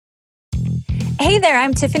Hey there,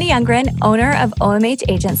 I'm Tiffany Youngren, owner of OMH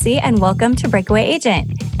Agency, and welcome to Breakaway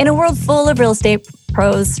Agent. In a world full of real estate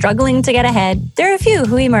pros struggling to get ahead, there are a few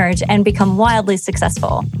who emerge and become wildly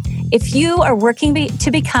successful. If you are working to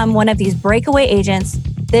become one of these breakaway agents,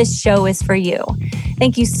 this show is for you.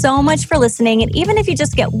 Thank you so much for listening. And even if you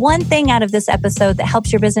just get one thing out of this episode that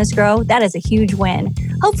helps your business grow, that is a huge win.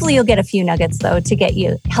 Hopefully you'll get a few nuggets though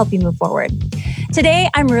to help you move forward. Today,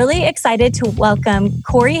 I'm really excited to welcome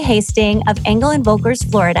Corey Hasting of Engel & Volkers,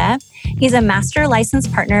 Florida. He's a master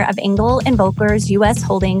licensed partner of Engel & Volkers U.S.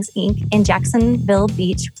 Holdings, Inc. in Jacksonville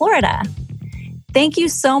Beach, Florida. Thank you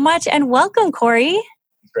so much and welcome, Corey.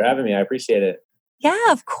 Thanks for having me. I appreciate it.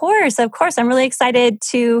 Yeah, of course. I'm really excited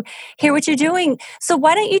to hear what you're doing. So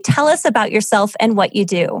why don't you tell us about yourself and what you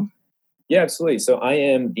do? Yeah, absolutely. So I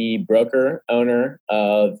am the broker owner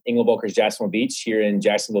of Engel & Volkers Jacksonville Beach here in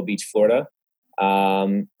Jacksonville Beach, Florida.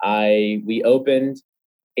 We opened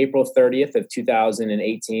April 30th of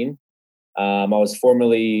 2018. I was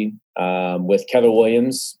formerly with Keller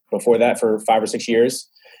Williams before that for 5 or 6 years.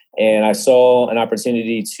 And I saw an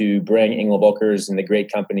opportunity to bring Engel & Volkers and the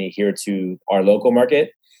great company here to our local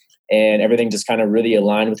market. And everything just kind of really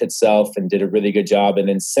aligned with itself and did a really good job. And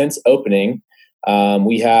then since opening,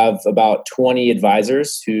 we have about 20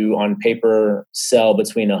 advisors who on paper sell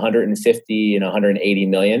between 150 and 180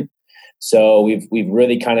 million. So we've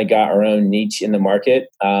really kind of got our own niche in the market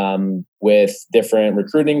with different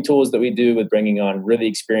recruiting tools that we do with bringing on really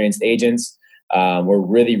experienced agents. We're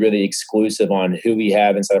really, really exclusive on who we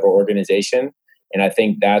have inside of our organization. And I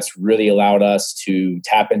think that's really allowed us to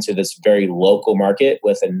tap into this very local market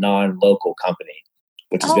with a non-local company,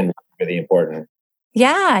 which has been really important.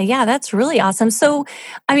 Yeah, that's really awesome. So,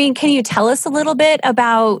 can you tell us a little bit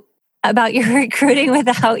about your recruiting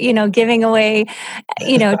without, giving away,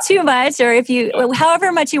 too much, or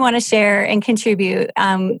however much you want to share and contribute?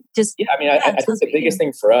 I think the biggest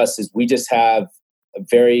thing for us is we just have a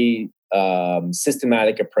very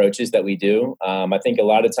systematic approaches that we do. I think a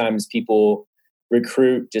lot of times people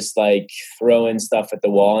recruit just like throwing stuff at the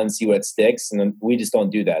wall and see what sticks. And then we just don't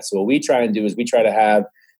do that. So what we try and do is we try to have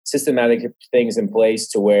systematic things in place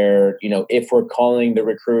to where, if we're calling the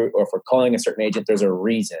recruit or if we're calling a certain agent, there's a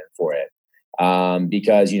reason for it.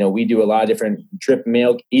 Because, we do a lot of different drip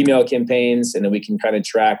email campaigns, and then we can kind of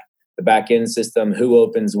track the back end system, who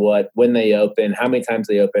opens what, when they open, how many times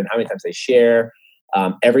they open, how many times they share,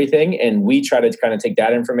 everything. And we try to kind of take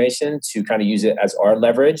that information to kind of use it as our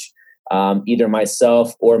leverage. Either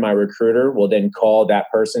myself or my recruiter will then call that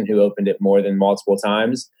person who opened it more than multiple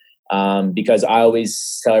times. Because I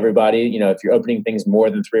always tell everybody, if you're opening things more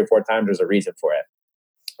than 3 or 4 times, there's a reason for it.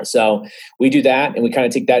 So we do that and we kind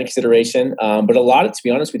of take that in consideration. But a lot of, to be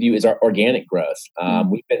honest with you, is our organic growth.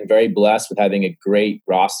 We've been very blessed with having a great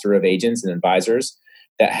roster of agents and advisors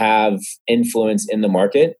that have influence in the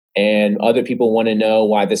market. And other people want to know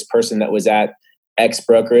why this person that was at X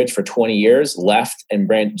brokerage for 20 years left and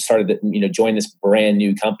joined this brand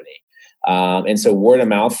new company. And so word of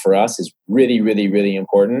mouth for us is really, really, really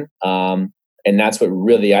important. And that's what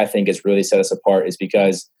really, I think has really set us apart, is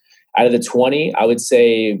because out of the 20, I would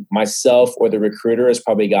say myself or the recruiter has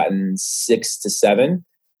probably gotten 6 to 7.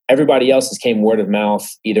 Everybody else has came word of mouth,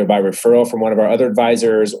 either by referral from one of our other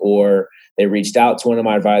advisors, or they reached out to one of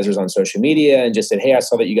my advisors on social media and just said, hey, I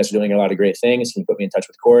saw that you guys are doing a lot of great things. Can you put me in touch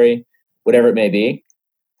with Corey? Whatever it may be.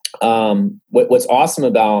 What's awesome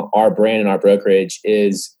about our brand and our brokerage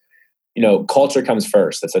is, culture comes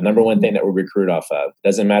first. That's the number one thing that we recruit off of.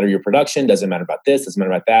 Doesn't matter your production, doesn't matter about this, doesn't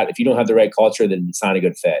matter about that. If you don't have the right culture, then it's not a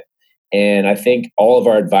good fit. And I think all of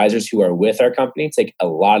our advisors who are with our company take a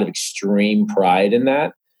lot of extreme pride in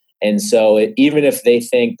that. And so even if they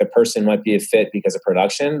think the person might be a fit because of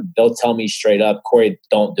production, they'll tell me straight up, Corey,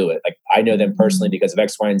 don't do it. Like, I know them personally because of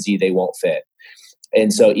X, Y, and Z, they won't fit.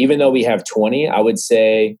 And so even though we have 20, I would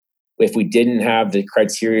say if we didn't have the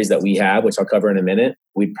criteria that we have, which I'll cover in a minute,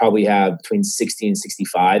 we'd probably have between 60 and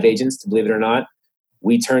 65 agents, to believe it or not.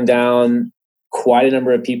 We turn down quite a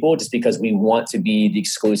number of people just because we want to be the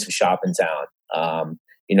exclusive shop in town.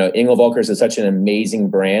 Engel & Volkers is such an amazing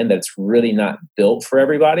brand that it's really not built for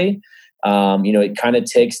everybody. It kind of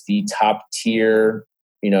takes the top tier,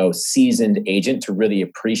 seasoned agent to really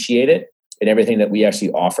appreciate it and everything that we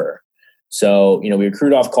actually offer. So, we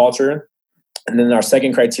recruit off culture. And then our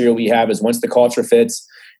second criteria we have is once the culture fits,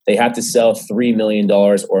 they have to sell $3 million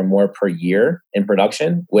or more per year in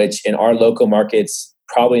production, which in our local markets,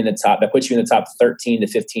 probably in the top, that puts you in the top 13 to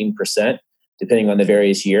 15%, depending on the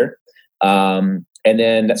various year. And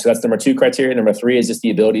then, so that's number 2 criteria. Number 3 is just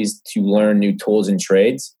the abilities to learn new tools and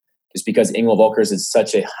trades. Just because Engel & Volkers is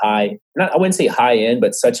such a high, I wouldn't say high end,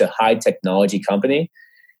 but such a high technology company.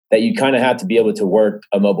 that you kind of have to be able to work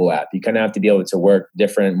a mobile app. You kind of have to be able to work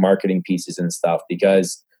different marketing pieces and stuff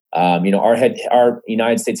because, our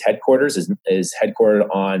United States headquarters is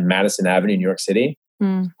headquartered on Madison Avenue, New York City.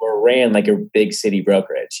 We're ran like a big city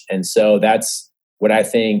brokerage. And so that's what I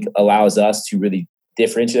think allows us to really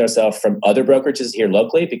differentiate ourselves from other brokerages here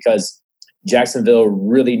locally, because Jacksonville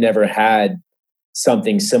really never had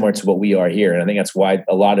something similar to what we are here. And I think that's why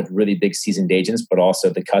a lot of really big seasoned agents, but also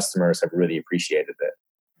the customers have really appreciated it.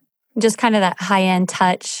 Just kind of that high-end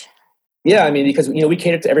touch. Yeah, I mean, because, we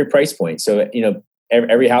cater to every price point. So,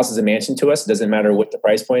 every house is a mansion to us. It doesn't matter what the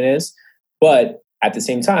price point is. But at the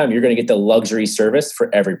same time, you're going to get the luxury service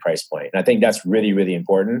for every price point. And I think that's really, really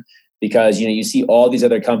important because, you see all these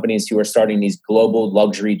other companies who are starting these global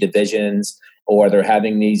luxury divisions, or they're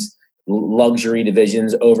having these luxury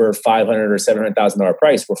divisions over $500,000 or $700,000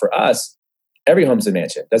 price. Well, for us, every home's a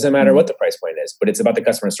mansion. Doesn't matter what the price point is, but it's about the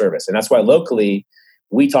customer service. And that's why locally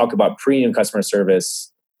we talk about premium customer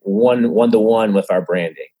service one-to-one with our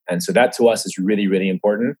branding. And so that to us is really, really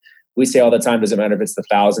important. We say all the time, doesn't matter if it's the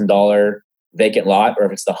 $1,000 vacant lot or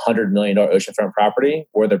if it's the $100 million oceanfront property,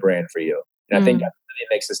 we're the brand for you. And I think that really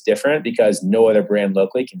makes us different because no other brand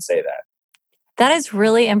locally can say that. That is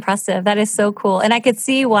really impressive. That is so cool. And I could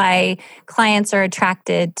see why clients are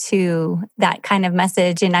attracted to that kind of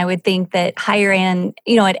message. And I would think that higher end,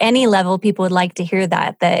 at any level, people would like to hear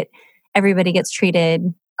that everybody gets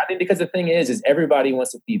treated. I think because the thing is everybody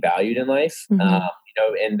wants to be valued in life.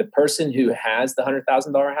 And the person who has the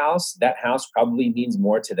 $100,000 house, that house probably means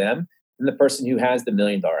more to them than the person who has the $1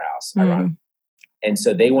 million house, ironically. And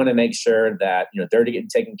so they want to make sure that, they're getting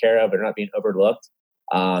taken care of, they're not being overlooked.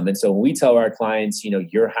 And so when we tell our clients,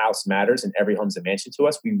 your house matters and every home's a mansion to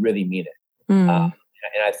us, we really mean it. And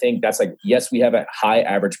I think that's yes, we have a high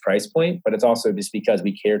average price point, but it's also just because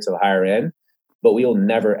we cater to the higher end. But we will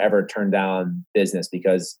never, ever turn down business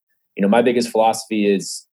because, my biggest philosophy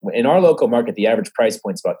is in our local market, the average price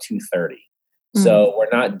point is about $230,000. So we're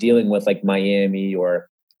not dealing with like Miami or,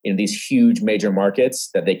 these huge major markets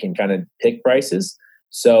that they can kind of pick prices.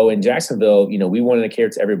 So in Jacksonville, we wanted to cater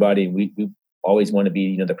to everybody. We always want to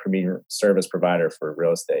be, the premier service provider for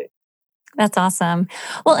real estate. That's awesome.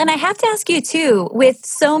 Well, and I have to ask you too, with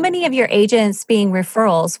so many of your agents being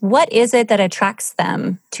referrals, what is it that attracts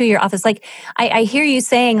them to your office? Like, I hear you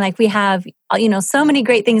saying like we have, so many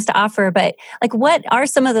great things to offer, but like what are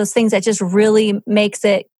some of those things that just really makes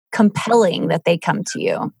it compelling that they come to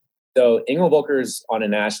you? So Engel Volkers on a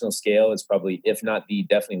national scale is probably, if not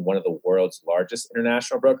definitely one of the world's largest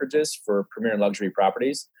international brokerages for premier and luxury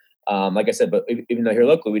properties. Like I said, but even though here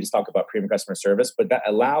locally, we just talk about premium customer service, but that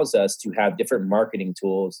allows us to have different marketing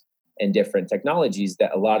tools and different technologies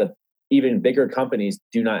that a lot of even bigger companies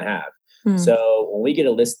do not have. So when we get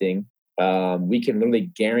a listing, we can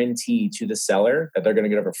literally guarantee to the seller that they're going to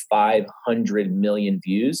get over 500 million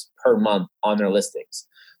views per month on their listings.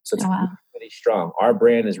 So it's really strong. Our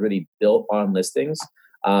brand is really built on listings.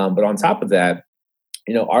 But on top of that,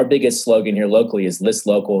 our biggest slogan here locally is list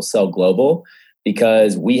local, sell global.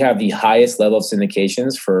 Because we have the highest level of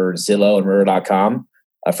syndications for Zillow and Realtor.com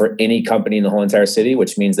for any company in the whole entire city,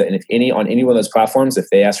 which means that on any one of those platforms, if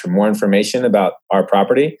they ask for more information about our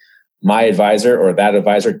property, my advisor or that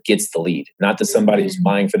advisor gets the lead, not to somebody who's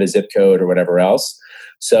buying for the zip code or whatever else.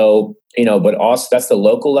 So, but also that's the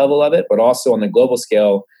local level of it. But also on the global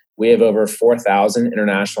scale, we have over 4,000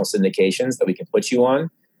 international syndications that we can put you on.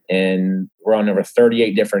 And we're on over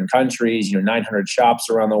 38 different countries, 900 shops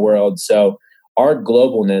around the world. So our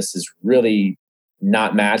globalness is really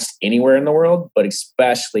not matched anywhere in the world, but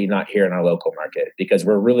especially not here in our local market because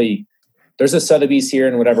there's a Sotheby's here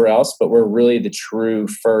and whatever else, but we're really the true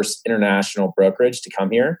first international brokerage to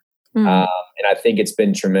come here. And I think it's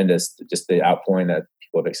been tremendous, just the outpouring that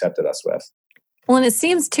people have accepted us with. Well, and it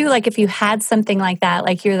seems too like if you had something like that,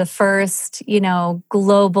 like you're the first,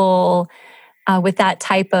 global with that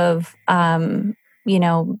type of,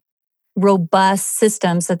 robust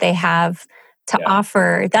systems that they have to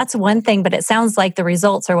offer. That's one thing, but it sounds like the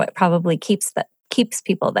results are what probably keeps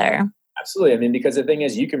people there. Absolutely. I mean, because the thing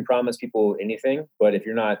is, you can promise people anything, but if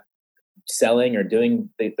you're not selling or doing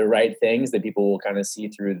the right things, then people will kind of see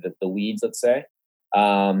through the weeds, let's say.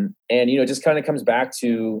 And, it just kind of comes back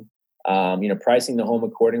to, pricing the home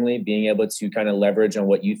accordingly, being able to kind of leverage on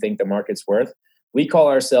what you think the market's worth. We call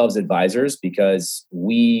ourselves advisors because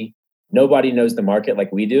nobody knows the market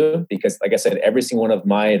like we do. Because like I said, every single one of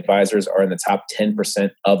my advisors are in the top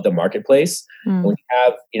 10% of the marketplace. When you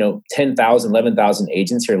have, 10,000, 11,000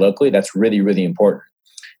 agents here locally, that's really, really important.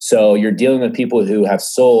 So you're dealing with people who have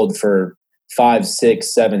sold for 5,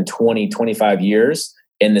 6, 7, 20, 25 years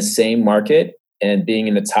in the same market and being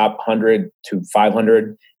in the top 100 to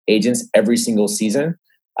 500 agents every single season.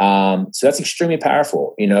 So that's extremely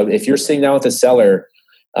powerful. If you're sitting down with a seller,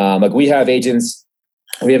 like we have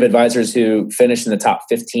advisors who finished in the top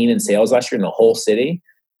 15 in sales last year in the whole city.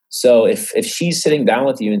 So if she's sitting down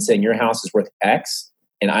with you and saying your house is worth X,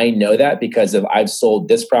 and I know that because I've sold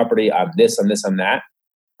this property, I'm this, I'm this, I'm that,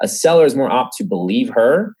 a seller is more apt to believe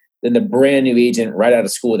her than the brand new agent right out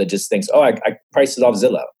of school that just thinks, oh, I priced it off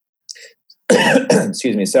Zillow.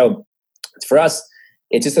 Excuse me. So for us,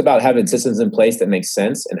 it's just about having systems in place that make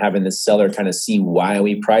sense and having the seller kind of see why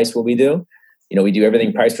we price what we do. We do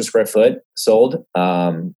everything price per square foot sold.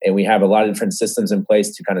 And we have a lot of different systems in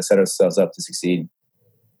place to kind of set ourselves up to succeed.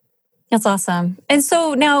 That's awesome. And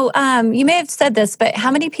so now you may have said this, but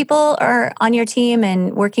how many people are on your team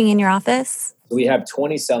and working in your office? We have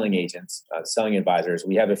 20 selling agents, selling advisors.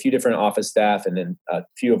 We have a few different office staff, and then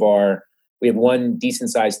we have one decent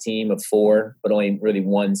sized team of 4, but only really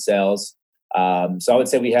one sales. So I would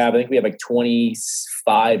say we have like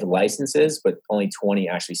 25 licenses, but only 20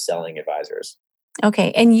 actually selling advisors.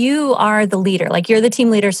 Okay. And you are the leader, like you're the team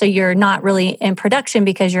leader. So you're not really in production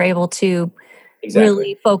because you're able to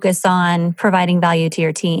really focus on providing value to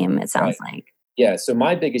your team, it sounds like. Yeah. So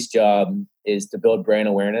my biggest job is to build brand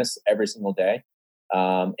awareness every single day.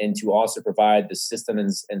 And to also provide the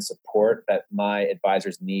systems and support that my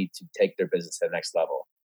advisors need to take their business to the next level.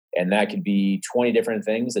 And that could be 20 different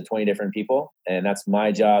things to 20 different people. And that's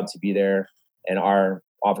my job to be there, and our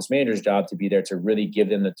office manager's job to be there to really give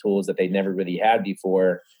them the tools that they never really had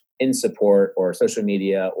before in support or social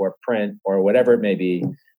media or print or whatever it may be,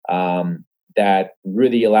 that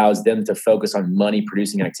really allows them to focus on money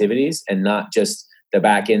producing activities and not just the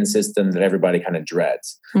back end system that everybody kind of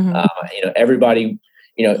dreads. Mm-hmm. Everybody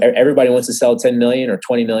wants to sell 10 million or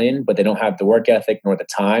 20 million, but they don't have the work ethic nor the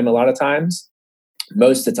time a lot of times.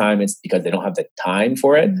 Most of the time it's because they don't have the time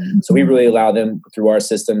for it. Mm-hmm. So we really allow them through our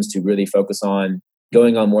systems to really focus on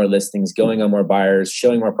going on more listings, going on more buyers,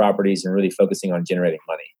 showing more properties, and really focusing on generating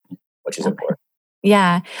money, which is important.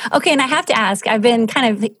 Yeah. Okay. And I have to ask, I've been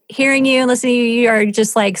kind of hearing you and listening to you. You are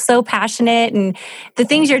just like so passionate, and the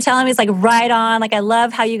things you're telling me is like right on. Like, I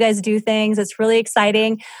love how you guys do things. It's really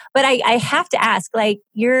exciting. But I have to ask, like,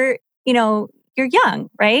 you're young,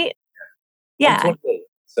 right? Yeah. I'm 28,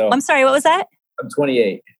 so I'm sorry, what was that? I'm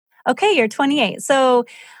 28. Okay. You're 28. So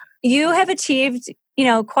you have achieved,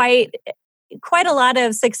 quite a lot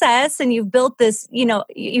of success, and you've built this,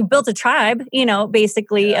 you've built a tribe,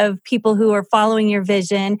 basically of people who are following your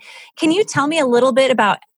vision. Can you tell me a little bit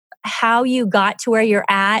about how you got to where you're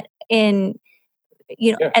at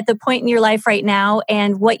at the point in your life right now,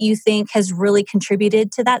 and what you think has really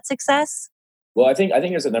contributed to that success? Well, I think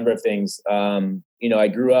there's a number of things.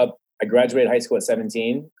 I graduated high school at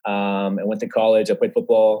 17 and went to college. I played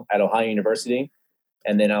football at Ohio University.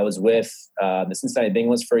 And then I was with the Cincinnati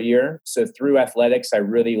Bengals for a year. So through athletics, I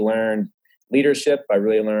really learned leadership. I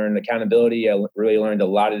really learned accountability. I really learned a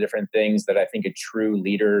lot of different things that I think a true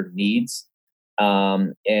leader needs.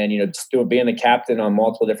 Just through being the captain on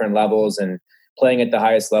multiple different levels and playing at the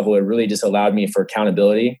highest level, it really just allowed me for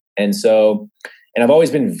accountability. And I've always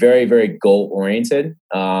been very, very goal oriented.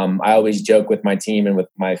 I always joke with my team and with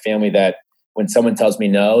my family that when someone tells me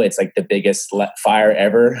no, it's like the biggest fire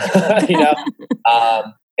ever,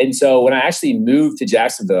 And so when I actually moved to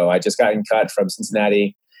Jacksonville, I just gotten cut from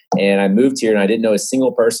Cincinnati, and I moved here, and I didn't know a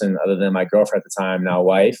single person other than my girlfriend at the time, now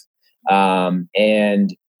wife. And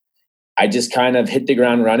I just kind of hit the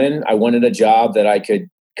ground running. I wanted a job that I could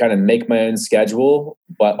kind of make my own schedule,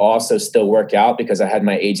 but also still work out, because I had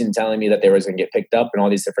my agent telling me that they was going to get picked up and all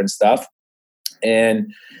these different stuff.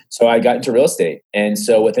 And so I got into real estate. And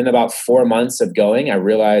so within about 4 months of going, I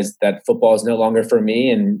realized that football is no longer for me,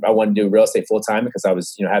 and I wanted to do real estate full time because I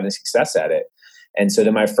was, having success at it. And so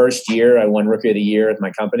then my first year, I won Rookie of the Year with my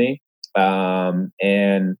company. I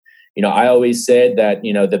always said that,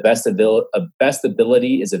 the best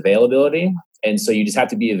ability is availability. And so you just have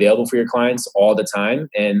to be available for your clients all the time.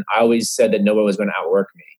 And I always said that nobody was going to outwork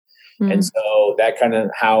me. Mm. And so that kind of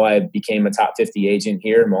how I became a top 50 agent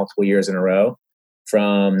here multiple years in a row,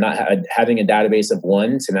 from not having a database of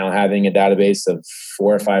one to now having a database of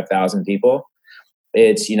 4,000 or 5,000 people.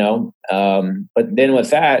 It's, but then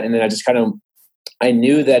with that, and then I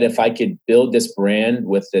knew that if I could build this brand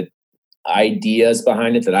with the ideas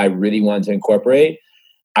behind it that I really wanted to incorporate,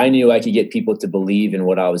 I knew I could get people to believe in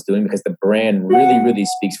what I was doing, because the brand really, really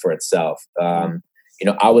speaks for itself.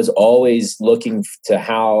 I was always looking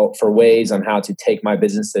for ways on how to take my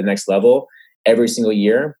business to the next level every single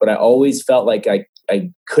year, but I always felt like I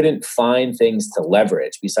couldn't find things to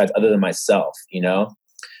leverage besides other than myself,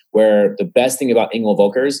 where the best thing about Engel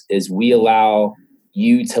Volkers is we allow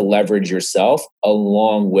you to leverage yourself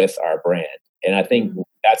along with our brand. And I think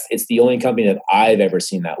it's the only company that I've ever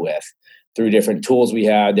seen that with, through different tools we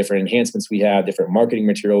have, different enhancements we have, different marketing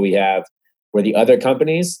material we have, where the other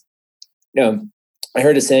companies, I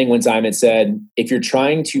heard a saying one time. It said, if you're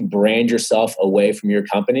trying to brand yourself away from your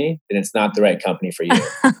company, then it's not the right company for you.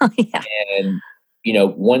 Yeah. And,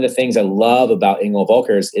 one of the things I love about Engel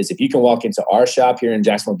Volkers is if you can walk into our shop here in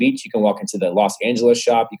Jacksonville Beach, you can walk into the Los Angeles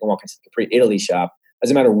shop, you can walk into the Capri, Italy shop.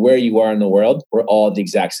 Doesn't matter where you are in the world, we're all the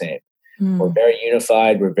exact same. We're very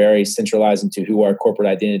unified. We're very centralized into who our corporate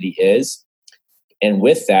identity is. And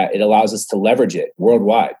with that, it allows us to leverage it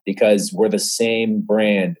worldwide because we're the same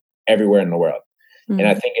brand everywhere in the world. And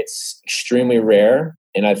I think it's extremely rare.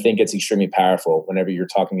 And I think it's extremely powerful whenever you're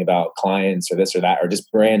talking about clients or this or that, or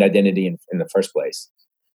just brand identity in the first place,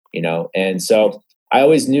 And so I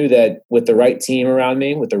always knew that with the right team around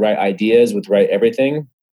me, with the right ideas, with the right everything,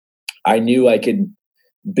 I knew I could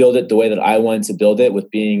build it the way that I wanted to build it, with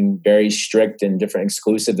being very strict and different,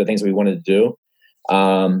 exclusive, the things that we wanted to do.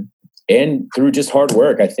 And through just hard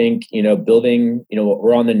work, I think, building,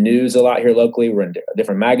 we're on the news a lot here locally. We're in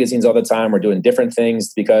different magazines all the time. We're doing different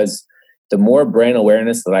things because the more brand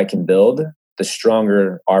awareness that I can build, the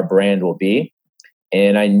stronger our brand will be.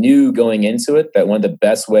 And I knew going into it that one of the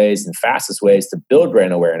best ways and fastest ways to build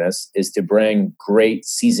brand awareness is to bring great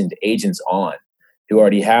seasoned agents on who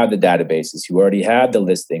already have the databases, who already have the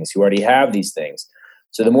listings, who already have these things.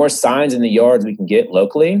 So the more signs in the yards we can get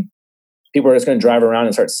locally, people are just going to drive around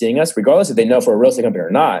and start seeing us, regardless if they know if we're a real estate company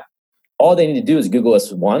or not. All they need to do is Google us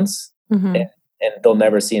once, and they'll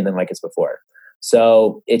never see anything like us before.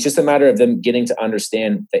 So it's just a matter of them getting to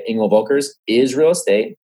understand that Engel Volkers is real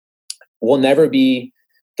estate. We'll never be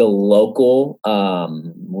the local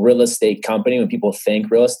real estate company when people think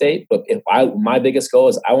real estate. But my biggest goal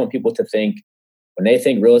is I want people to think, when they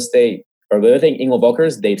think real estate or when they think Engel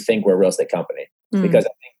Volkers, they think we're a real estate company, because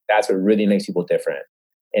I think that's what really makes people different.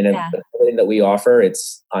 And everything that we offer,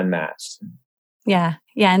 it's unmatched. Yeah.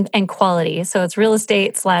 And quality. So it's real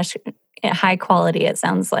estate / high quality, it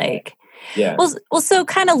sounds like. Yeah. Well, so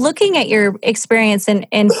kind of looking at your experience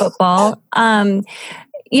in football, in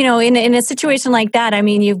a situation like that, I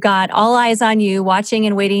mean, you've got all eyes on you, watching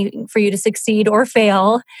and waiting for you to succeed or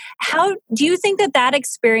fail. How do you think that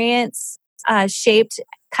experience shaped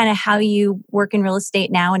kind of how you work in real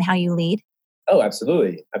estate now and how you lead? Oh,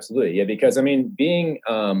 absolutely. Absolutely. Yeah. Because being,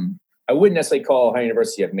 I wouldn't necessarily call Ohio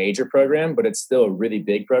University a major program, but it's still a really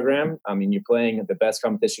big program. I mean, you're playing the best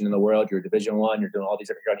competition in the world. You're Division I. You're doing all these,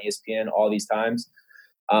 you're on ESPN all these times.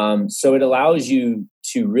 So it allows you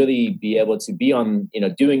to really be able to be on,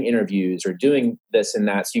 doing interviews or doing this and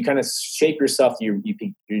that. So you kind of shape yourself. Then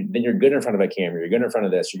you're good in front of a camera. You're good in front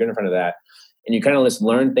of this. You're good in front of that. And you kind of just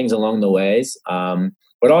learn things along the ways.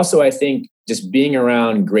 But also, I think just being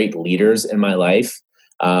around great leaders in my life.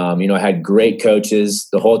 I had great coaches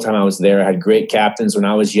the whole time I was there. I had great captains when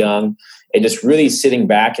I was young, and just really sitting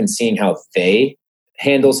back and seeing how they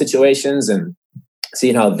handle situations and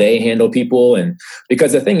seeing how they handle people. And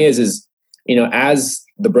because the thing is, as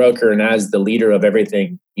the broker and as the leader of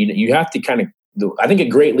everything, you have to I think a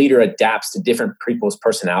great leader adapts to different people's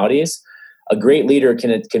personalities. A great leader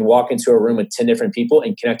can walk into a room with 10 different people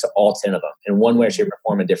and connect to all 10 of them in one way, shape, or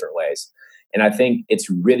form in different ways. And I think it's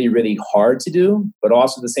really, really hard to do. But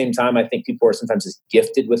also at the same time, I think people are sometimes just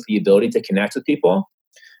gifted with the ability to connect with people.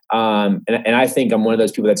 And I think I'm one of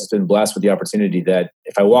those people that's just been blessed with the opportunity that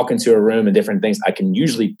if I walk into a room and different things, I can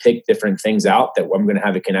usually pick different things out that I'm going to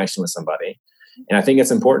have a connection with somebody. And I think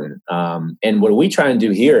it's important. And what we try and do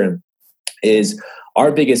here is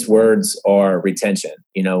our biggest words are retention.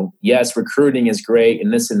 Yes, recruiting is great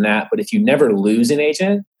and this and that, but if you never lose an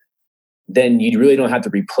agent, then you really don't have to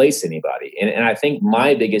replace anybody. And I think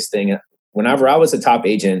my biggest thing, whenever I was a top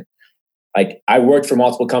agent, like I worked for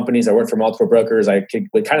multiple companies, I worked for multiple brokers. I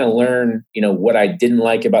would kind of learn, what I didn't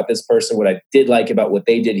like about this person, what I did like about what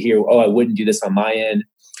they did here. Oh, I wouldn't do this on my end.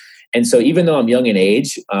 And so even though I'm young in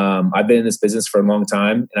age, I've been in this business for a long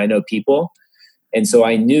time and I know people. And so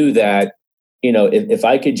I knew that, if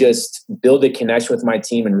I could just build a connection with my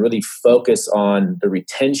team and really focus on the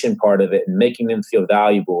retention part of it and making them feel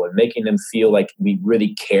valuable and making them feel like we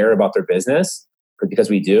really care about their business,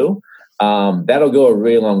 because we do, that'll go a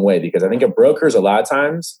really long way. Because I think at brokers, a lot of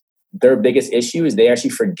times, their biggest issue is they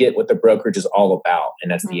actually forget what the brokerage is all about,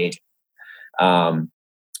 and that's the agent.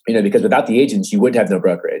 Because without the agents, you would have no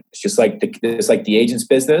brokerage. It's just like the agent's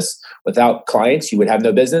business. Without clients, you would have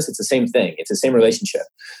no business. It's the same thing. It's the same relationship,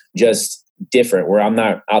 just different, where I'm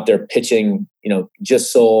not out there pitching,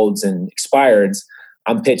 just solds and expireds.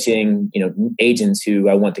 I'm pitching, agents who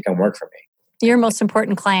I want to come work for me. Your most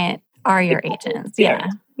important client are your agents. Yeah.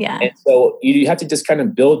 Yeah. And so you have to just kind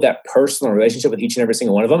of build that personal relationship with each and every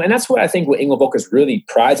single one of them. And that's what I think what Engel Volkers really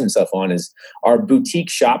prides himself on is our boutique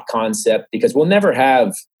shop concept, because we'll never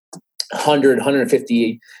have 100,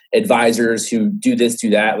 150 advisors who do this, do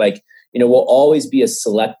that. Like, we'll always be a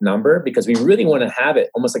select number because we really want to have it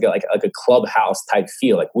almost like a clubhouse type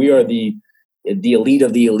feel. Like we are the elite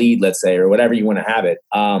of the elite, let's say, or whatever you want to have it.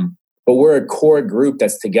 But we're a core group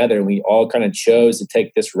that's together, and we all kind of chose to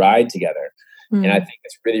take this ride together. And I think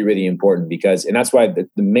it's really, really important and that's why the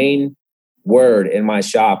main word in my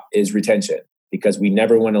shop is retention, because we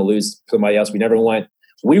never want to lose somebody else.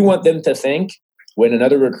 We want them to think when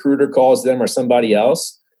another recruiter calls them or somebody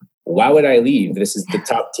else, why would I leave? This is the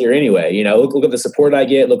top tier anyway. Look at the support I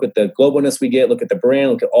get, look at the globalness we get, look at the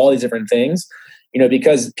brand, look at all these different things,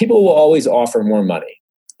 because people will always offer more money,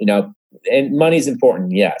 and money is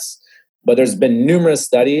important. Yes. But there's been numerous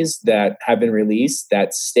studies that have been released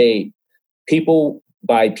that state people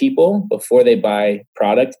buy people before they buy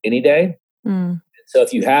product any day. So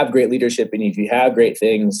if you have great leadership and if you have great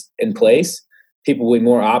things in place, people will be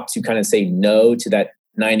more apt to kind of say no to that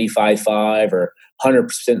 95-5 or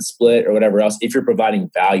 100% split or whatever else if you're providing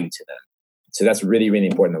value to them. So that's really, really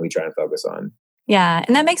important that we try and focus on. Yeah.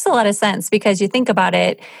 And that makes a lot of sense because you think about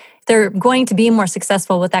it, they're going to be more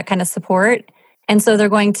successful with that kind of support. And so they're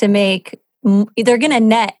going to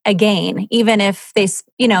net a gain, even if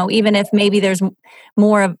even if maybe there's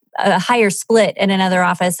more of a higher split in another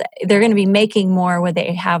office, they're going to be making more where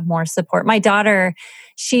they have more support. My daughter,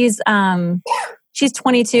 she's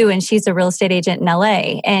 22 and she's a real estate agent in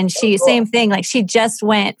LA. And same thing, like she just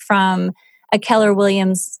went from a Keller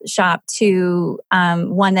Williams shop to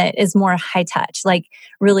one that is more high touch, like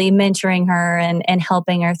really mentoring her and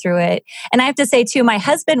helping her through it. And I have to say too, my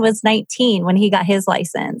husband was 19 when he got his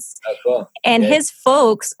license. Oh, cool. And his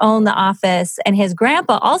folks own the office and his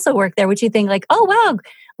grandpa also worked there, which you think like, oh, wow,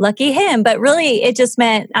 lucky him. But really it just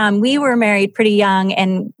meant we were married pretty young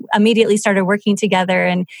and immediately started working together.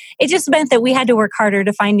 And it just meant that we had to work harder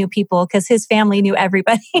to find new people because his family knew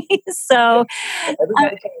everybody. So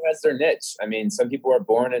everybody has their niche. I mean, some people are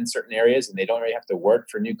born in certain areas and they don't really have to work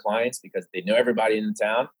for new clients because they know everybody in the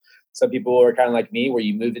town. Some people are kind of like me, where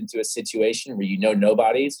you move into a situation where you know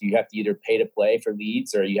nobody, so you have to either pay to play for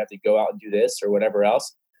leads or you have to go out and do this or whatever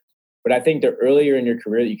else. But I think the earlier in your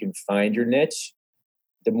career that you can find your niche,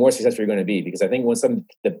 the more successful you're going to be. Because I think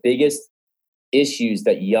the biggest issues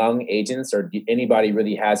that young agents or anybody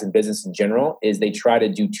really has in business in general is they try to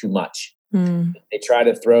do too much. They try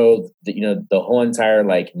to throw the whole entire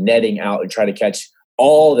like netting out and try to catch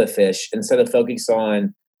all the fish instead of focusing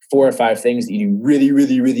on 4 or 5 things that you do really,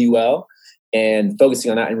 really, really well and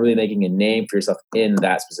focusing on that and really making a name for yourself in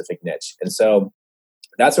that specific niche. And so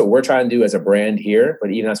that's what we're trying to do as a brand here.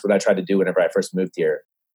 But even that's what I tried to do whenever I first moved here,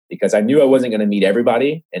 because I knew I wasn't going to meet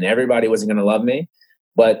everybody and everybody wasn't going to love me.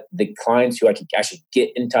 But the clients who I could actually get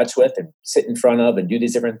in touch with and sit in front of and do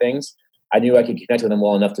these different things, I knew I could connect with them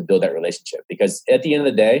well enough to build that relationship. Because at the end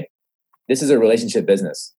of the day, this is a relationship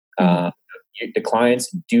business. The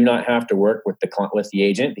clients do not have to work with the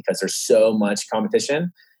agent because there's so much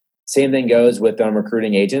competition. Same thing goes with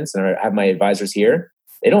recruiting agents, and I have my advisors here.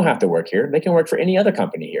 They don't have to work here. They can work for any other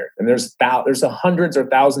company here. And there's hundreds or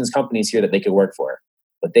thousands of companies here that they could work for,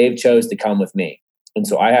 but they've chose to come with me. And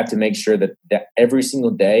so I have to make sure that every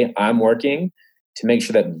single day I'm working to make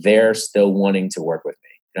sure that they're still wanting to work with me.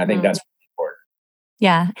 And I think that's really important.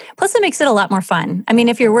 Yeah. Plus it makes it a lot more fun. I mean,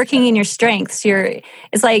 if you're working in your strengths,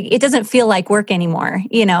 it's like, it doesn't feel like work anymore.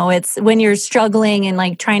 It's when you're struggling and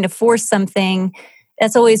like trying to force something,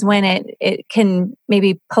 that's always when it can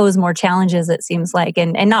maybe pose more challenges, it seems like,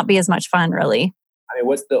 and not be as much fun, really. I mean,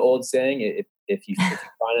 what's the old saying? If you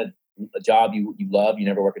find a job you love, you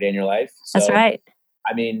never work a day in your life. So, that's right.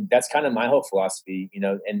 I mean, that's kind of my whole philosophy,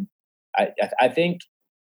 and I think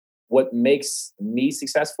what makes me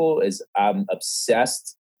successful is I'm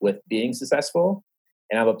obsessed with being successful,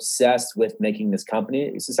 and I'm obsessed with making this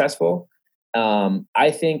company successful. I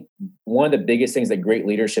think one of the biggest things that great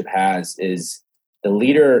leadership has is the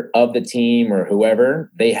leader of the team or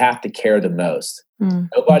whoever, they have to care the most.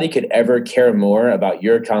 Nobody could ever care more about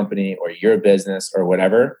your company or your business or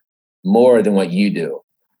whatever more than what you do.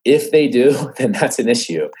 If they do, then that's an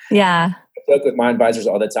issue. Yeah. I joke with my advisors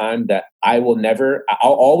all the time that I'll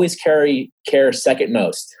always care second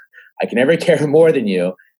most. I can never care more than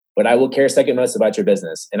you, but I will care second most about your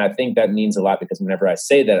business. And I think that means a lot because whenever I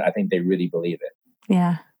say that, I think they really believe it.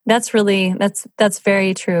 Yeah. That's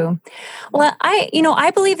very true. Well,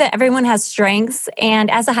 I believe that everyone has strengths, and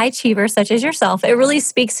as a high achiever such as yourself, it really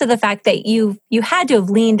speaks to the fact that you had to have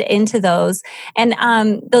leaned into those, and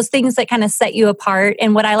those things that kind of set you apart,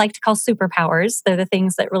 and what I like to call superpowers. They're the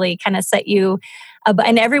things that really kind of set you.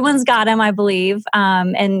 And everyone's got them, I believe.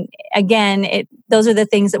 And again, those are the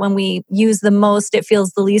things that when we use the most, it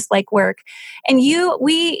feels the least like work. And you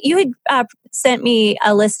had sent me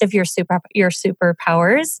a list of your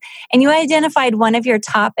superpowers, and you identified one of your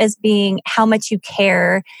top as being how much you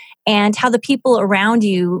care and how the people around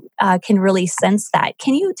you can really sense that.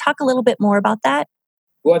 Can you talk a little bit more about that?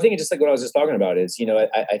 Well, I think it's just like what I was just talking about is,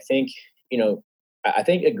 I think, I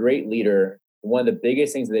think a great leader, one of the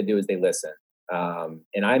biggest things that they do is they listen.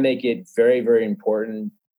 And I make it very, very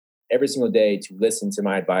important every single day to listen to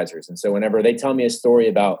my advisors. And so whenever they tell me a story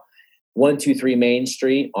about 123 Main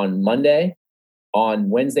Street on Monday, on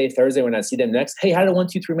Wednesday, Thursday, when I see them next, hey, how did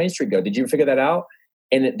 123 Main Street go? Did you figure that out?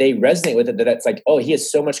 And they resonate with it, that it's like, oh, he has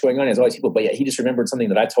so much going on. He has all these people, but yet he just remembered something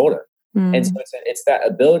that I told him. And so it's that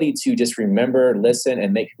ability to just remember, listen,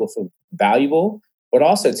 and make people feel valuable. But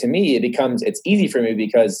also to me, it's easy for me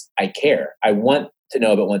because I care. I want to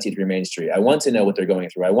know about 123 Main Street. I want to know what they're going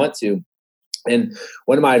through. And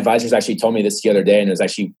one of my advisors actually told me this the other day, and it was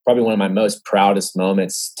actually probably one of my most proudest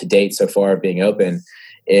moments to date so far of being open,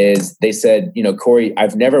 is they said, Corey,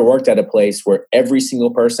 I've never worked at a place where every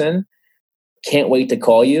single person can't wait to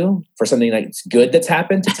call you for something that's good that's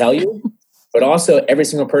happened to tell you, but also every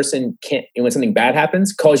single person can't, when something bad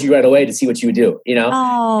happens, calls you right away to see what you would do,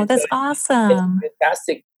 Oh, that's awesome. It's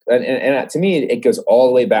fantastic. And to me, it goes all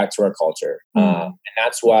the way back to our culture. And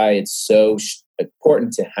that's why it's so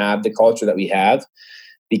important to have the culture that we have,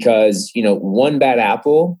 because, one bad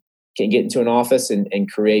apple can get into an office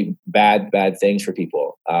and create bad things for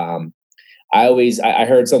people. I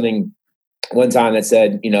heard something one time that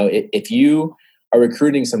said, if you are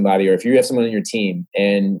recruiting somebody, or if you have someone on your team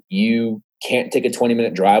and you can't take a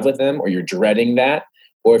 20-minute drive with them, or you're dreading that,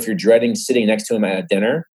 or if you're dreading sitting next to them at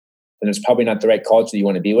dinner, then it's probably not the right culture you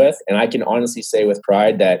want to be with. And I can honestly say with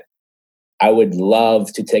pride that I would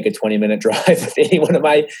love to take a 20-minute drive with any one of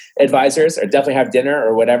my advisors, or definitely have dinner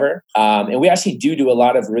or whatever. And we actually do a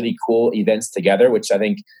lot of really cool events together, which I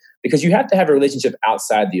think, because you have to have a relationship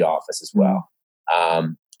outside the office as well.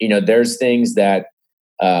 There's things that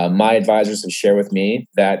my advisors have shared with me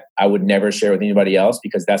that I would never share with anybody else,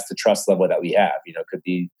 because that's the trust level that we have. It could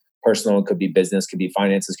be personal, it could be business, could be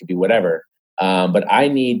finances, could be whatever. But I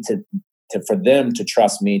need for them to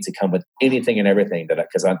trust me to come with anything and everything,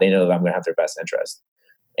 because they know that I'm going to have their best interest.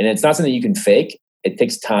 And it's not something you can fake. It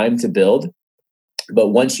takes time to build. But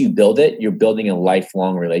once you build it, you're building a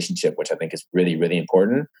lifelong relationship, which I think is really, really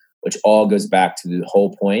important, which all goes back to the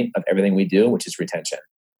whole point of everything we do, which is retention.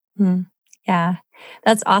 Yeah,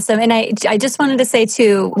 that's awesome. And I just wanted to say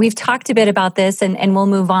too, we've talked a bit about this, and we'll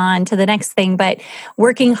move on to the next thing, but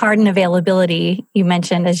working hard and availability, you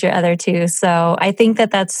mentioned as your other two. So I think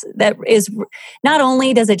that is not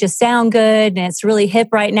only does it just sound good and it's really hip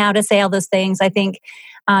right now to say all those things, I think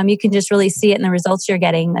you can just really see it in the results you're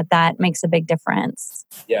getting, that makes a big difference.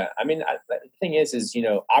 Yeah. I mean, the thing is,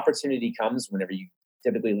 opportunity comes whenever you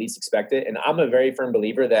typically least expect it. And I'm a very firm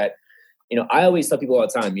believer that, I always tell people all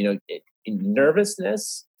the time,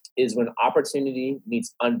 nervousness is when opportunity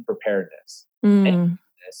meets unpreparedness.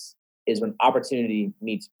 Anxiousness is when opportunity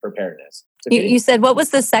meets preparedness. So you said, what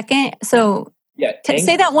was the second? So yeah,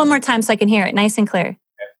 say that one more time so I can hear it nice and clear.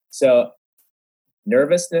 Okay. So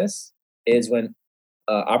nervousness is when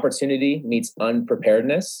opportunity meets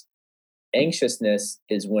unpreparedness. Anxiousness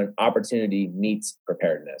is when opportunity meets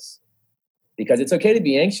preparedness. Because it's okay to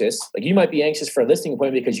be anxious. Like, you might be anxious for a listing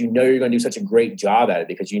appointment because you're going to do such a great job at it,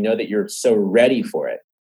 because you know that you're so ready for it.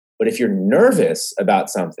 But if you're nervous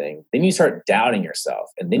about something, then you start doubting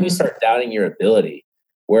yourself, and then you start doubting your ability.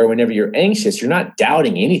 Where whenever you're anxious, you're not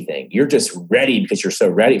doubting anything. You're just ready because you're so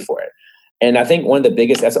ready for it. And I think one of the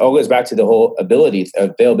biggest, that all goes back to the whole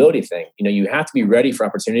availability thing. You have to be ready for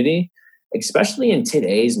opportunity, especially in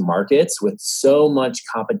today's markets with so much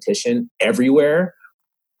competition everywhere.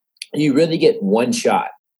 You really get one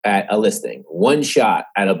shot at a listing, one shot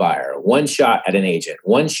at a buyer, one shot at an agent,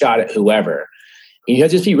 one shot at whoever. And you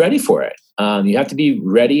have to just be ready for it. You have to be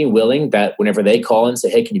ready and willing that whenever they call and say,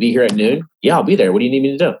 hey, can you be here at noon? Yeah, I'll be there. What do you need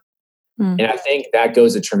me to do? And I think that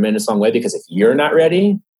goes a tremendous long way, because if you're not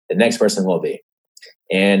ready, the next person will be.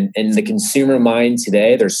 And in the consumer mind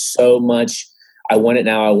today, there's so much, I want it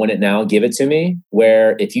now, give it to me.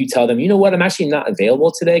 Where if you tell them, you know what, I'm actually not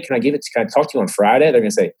available today. Can I talk to you on Friday? They're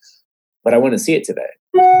going to say, but I want to see it today.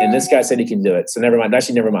 And this guy said he can do it. So never mind.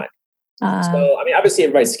 Actually, never mind. So, I mean, obviously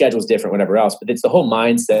everybody's schedule is different, whatever else, but it's the whole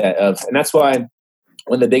mindset and that's why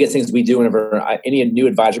one of the biggest things we do whenever any new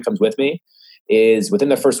advisor comes with me is within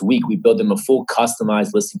the first week, we build them a full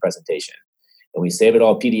customized listing presentation. And we save it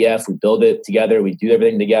all PDF, we build it together, we do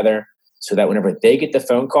everything together so that whenever they get the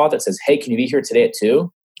phone call that says, hey, can you be here today at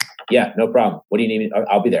 2? Yeah, no problem. What do you need?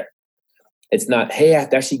 I'll be there. It's not, hey, I have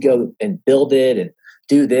to actually go and build it and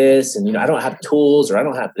do this. And, I don't have tools or I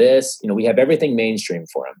don't have this. We have everything mainstream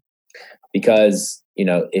for them because,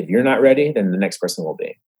 if you're not ready, then the next person will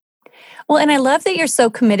be. Well, and I love that you're so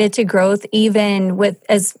committed to growth, even with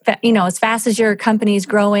as fast as your company's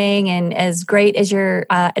growing and as great as your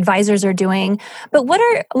advisors are doing. But what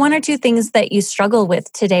are one or two things that you struggle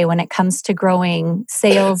with today when it comes to growing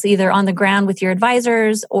sales, either on the ground with your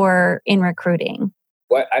advisors or in recruiting?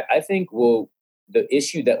 Well, I think the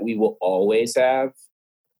issue that we will always have,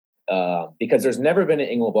 because there's never been an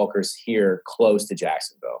Engel Volkers here close to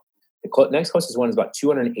Jacksonville. The next closest one is about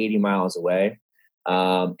 280 miles away.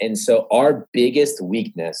 And so our biggest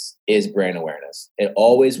weakness is brand awareness. It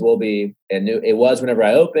always will be. And it was whenever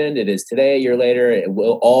I opened, it is today, a year later, it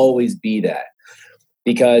will always be that.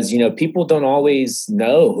 Because, people don't always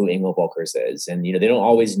know who Engel Volkers is. And, they don't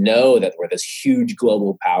always know that we're this huge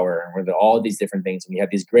global power and we're all these different things. And we have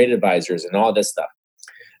these great advisors and all this stuff.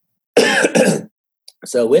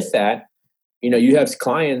 So with that, you have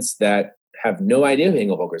clients that have no idea who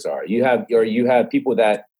Engel Volkers are. You have people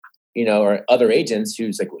that, or other agents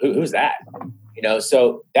who's like, who's that?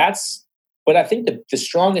 So but I think the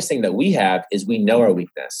strongest thing that we have is we know our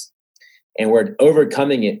weakness and we're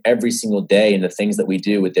overcoming it every single day in the things that we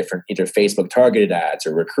do with different, either Facebook targeted ads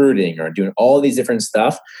or recruiting or doing all these different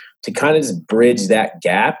stuff to kind of just bridge that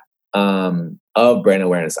gap of brand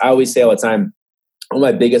awareness. I always say all the time, one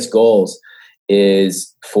of my biggest goals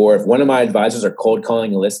is for if one of my advisors are cold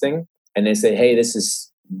calling a listing and they say, hey, this is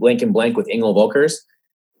blank and blank with Engel Volkers,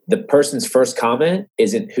 the person's first comment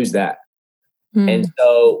isn't who's that. And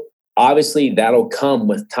so obviously that'll come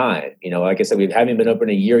with time. Like I said, we haven't been open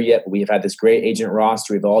a year yet, but we've had this great agent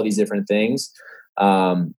roster. We have all these different things.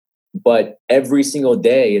 But every single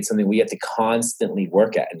day, it's something we have to constantly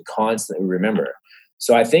work at and constantly remember.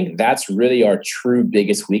 So I think that's really our true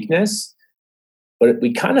biggest weakness. But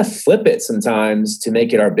we kind of flip it sometimes to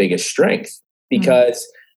make it our biggest strength. Because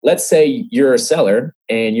let's say you're a seller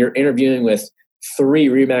and you're interviewing with 3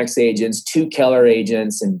 Remax agents, 2 Keller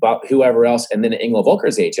agents, and whoever else, and then an Engel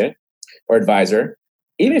Volkers agent or advisor.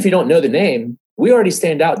 Even if you don't know the name, we already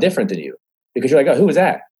stand out different than you because you're like, oh, who was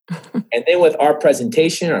that? And then with our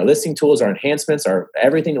presentation, our listing tools, our enhancements, our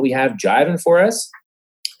everything that we have jiving for us,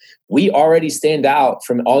 we already stand out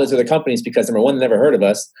from all these other companies because number one, they never heard of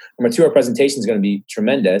us. Number two, our presentation is going to be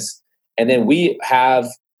tremendous. And then we have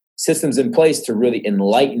systems in place to really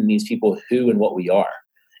enlighten these people who and what we are.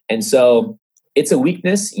 And so it's a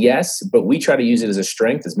weakness, yes, but we try to use it as a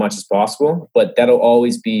strength as much as possible. But that'll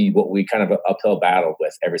always be what we kind of uphill battle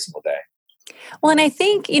with every single day. Well, and I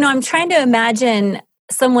think, I'm trying to imagine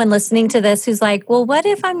someone listening to this who's like, well, what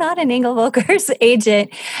if I'm not an Engel Volkers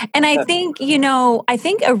agent? And I think, I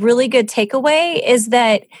think a really good takeaway is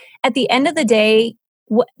that at the end of the day,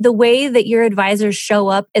 the way that your advisors show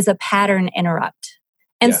up is a pattern interrupt.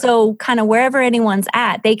 And so kind of wherever anyone's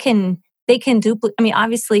at, they can duplicate. I mean,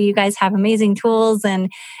 obviously you guys have amazing tools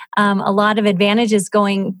and a lot of advantages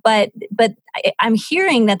going, but I'm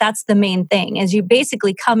hearing that that's the main thing is you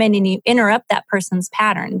basically come in and you interrupt that person's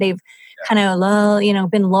pattern. They've kind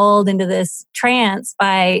of been lulled into this trance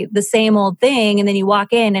by the same old thing. And then you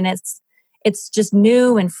walk in and it's just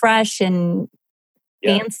new and fresh and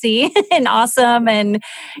fancy and awesome. And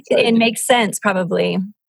it makes sense probably.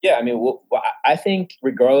 Yeah. I mean, I think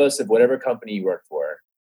regardless of whatever company you work for,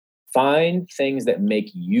 find things that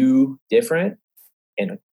make you different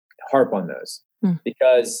and harp on those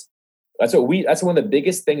because that's one of the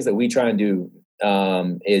biggest things that we try and do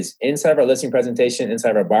is inside of our listing presentation,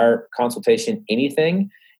 inside of our buyer consultation, anything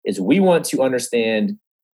is we want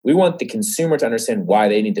the consumer to understand why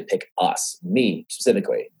they need to pick us, me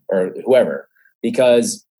specifically, or whoever,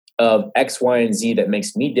 because of X, Y, and Z that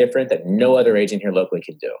makes me different that no other agent here locally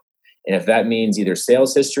can do. And if that means either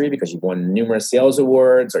sales history because you've won numerous sales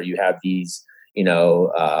awards or you have these,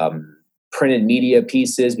 printed media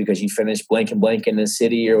pieces because you finished blank and blank in the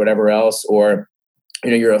city or whatever else, or,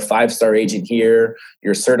 you're a 5-star agent here,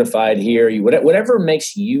 you're certified here, whatever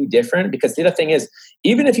makes you different. Because the other thing is,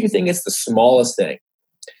 even if you think it's the smallest thing,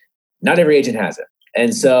 not every agent has it.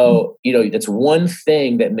 And so, that's one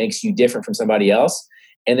thing that makes you different from somebody else.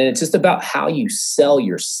 And then it's just about how you sell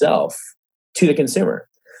yourself to the consumer.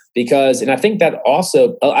 Because, and I think that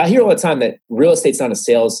also, I hear all the time that real estate's not a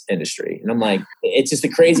sales industry. And I'm like, it's just the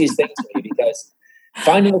craziest thing to me, because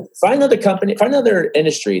find another company, find another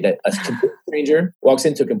industry that a complete stranger walks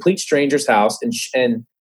into a complete stranger's house and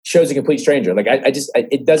shows a complete stranger. Like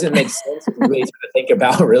it doesn't make sense if you really try to think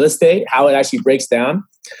about real estate, how it actually breaks down.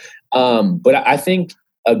 But I think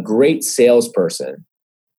a great salesperson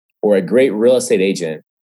or a great real estate agent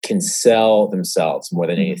can sell themselves more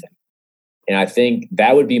than anything. And I think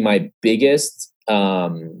that would be my biggest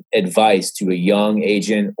advice to a young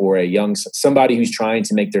agent or somebody who's trying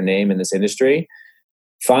to make their name in this industry.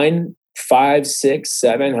 Find 5, 6,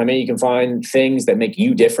 7, how many you can find things that make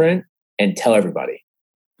you different and tell everybody.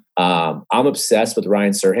 I'm obsessed with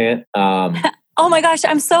Ryan Serhant. Oh my gosh,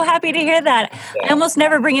 I'm so happy to hear that. Yeah. I almost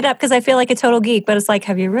never bring it up because I feel like a total geek, but it's like,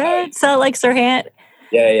 have you read Sell Like Serhant?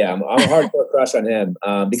 Yeah. I'm a hardcore crush on him.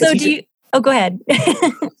 Because go ahead.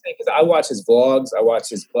 Because I watch his vlogs,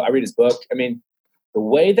 I read his book. I mean, the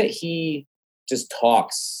way that he just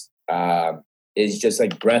talks is just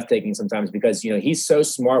like breathtaking sometimes, because, he's so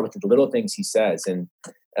smart with the little things he says. And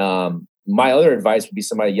my other advice would be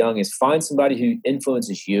somebody young is find somebody who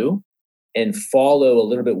influences you and follow a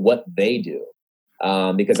little bit what they do.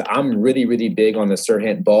 Because I'm really, really big on the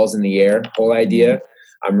Serhant balls in the air whole idea.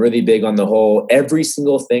 I'm really big on the whole, every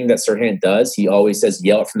single thing that Serhant does, he always says,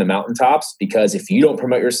 yell it from the mountaintops, because if you don't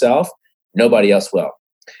promote yourself, nobody else will.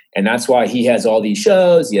 And that's why he has all these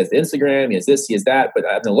shows. He has the Instagram, he has this, he has that. But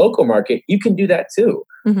in the local market, you can do that too.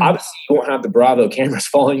 Mm-hmm. Obviously, you won't have the Bravo cameras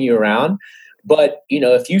following you around. But,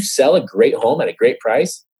 if you sell a great home at a great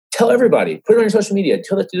price, tell everybody, put it on your social media,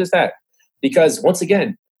 tell us do this, that. Because once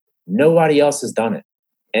again, nobody else has done it.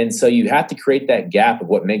 And so you have to create that gap of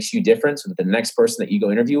what makes you different, so that the next person that you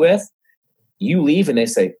go interview with, you leave and they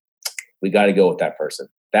say, we got to go with that person.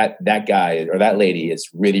 That guy or that lady is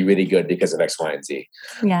really, really good because of X, Y, and Z.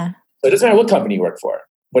 Yeah. So it doesn't matter what company you work for,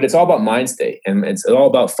 but it's all about mind state, and it's all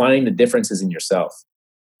about finding the differences in yourself.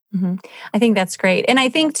 Mm-hmm. I think that's great. And I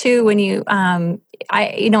think too, when you, and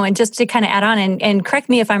just to kind of add on and correct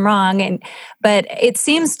me if I'm wrong, but it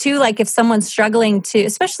seems too like if someone's struggling to,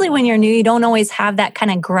 especially when you're new, you don't always have that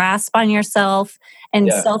kind of grasp on yourself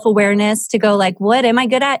and self-awareness to go like, what am I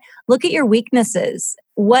good at? Look at your weaknesses.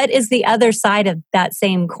 What is the other side of that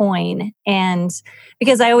same coin? And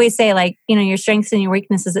because I always say like, your strengths and your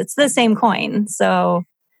weaknesses, it's the same coin. So.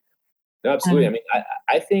 No, absolutely.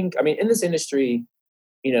 I think in this industry,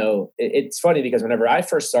 it's funny because whenever I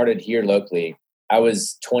first started here locally, I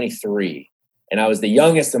was 23 and I was the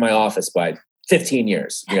youngest in my office by 15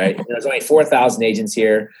 years, right? And there's only 4,000 agents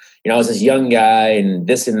here. I was this young guy and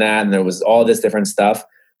this and that, and there was all this different stuff.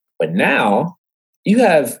 But now you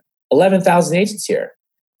have 11,000 agents here,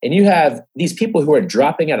 and you have these people who are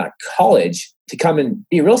dropping out of college to come and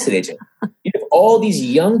be a real estate agent. You have all these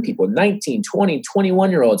young people, 19, 20,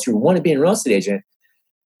 21-year-olds who want to be a real estate agent.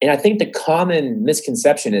 And I think the common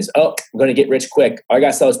misconception is, I'm going to get rich quick. All I got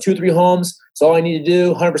to sell is 2 or 3 homes. That's all I need to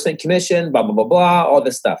do. 100% commission, blah, blah, blah, blah, all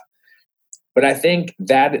this stuff. But I think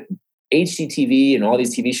that HGTV and all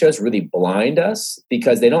these TV shows really blind us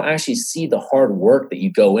because they don't actually see the hard work that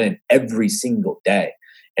you go in every single day.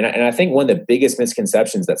 And I think one of the biggest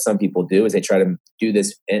misconceptions that some people do is they try to do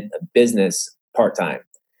this in business part-time.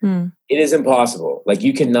 It is impossible. Like,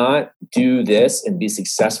 you cannot do this and be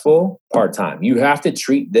successful part-time. You have to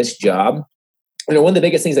treat this job. One of the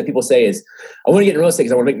biggest things that people say is, I want to get in real estate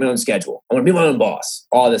because I want to make my own schedule. I want to be my own boss,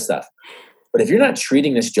 all this stuff. But if you're not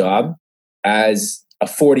treating this job as a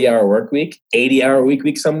 40-hour work week, 80-hour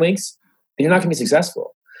week some weeks, then you're not going to be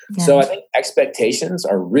successful. Yeah. So I think expectations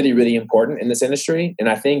are really, really important in this industry. And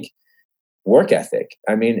I think work ethic.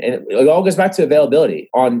 And it all goes back to availability.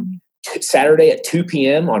 On Saturday at 2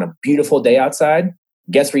 p.m. on a beautiful day outside,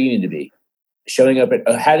 guess where you need to be? Showing up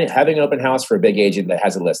at having an open house for a big agent that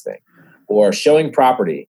has a listing, or showing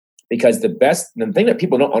property. Because the thing that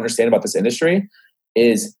people don't understand about this industry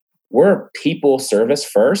is we're people service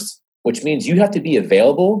first, which means you have to be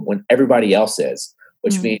available when everybody else is,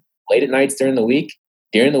 which means late at nights during the week,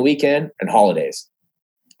 during the weekend, and holidays.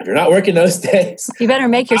 If you're not working those days, you better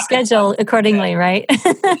make your schedule accordingly, right?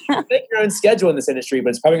 Make your own schedule in this industry, but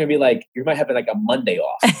it's probably going to be like, you might have like a Monday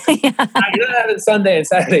off. You're not having Sunday and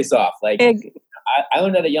Saturdays off. Like, I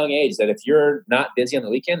learned at a young age that if you're not busy on the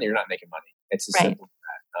weekend, then you're not making money. It's as simple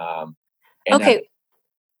as that. Okay.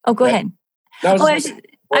 Go ahead. I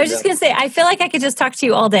was just going to say, I feel like I could just talk to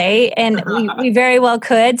you all day, and we very well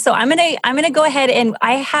could. So I'm gonna go ahead, and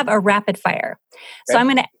I have a rapid fire. Okay.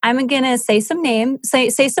 So I'm gonna say some names, say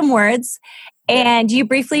some words, And you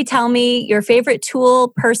briefly tell me your favorite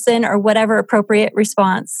tool, person, or whatever appropriate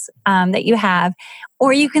response that you have.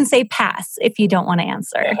 Or you can say pass if you don't want to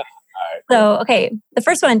answer. Right. So, okay, the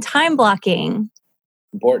first one, time blocking.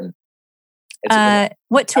 Important.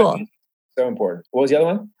 What tool? So important. What was the other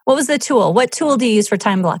one? What was the tool? What tool do you use for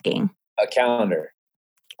time blocking? A calendar.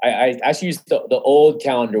 I actually use the old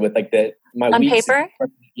calendar with like my on weeks. Paper?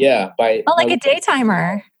 Yeah. Like a day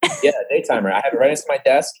timer. Yeah, a day timer. I have it right next to my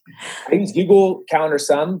desk. I use Google Calendar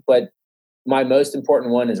some, but my most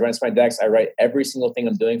important one is right next to my desk. I write every single thing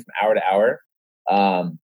I'm doing from hour to hour.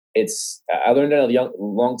 I learned in a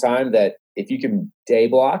long time that if you can day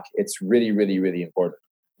block, it's really, really, really important.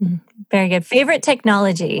 Very good. Favorite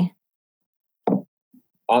technology?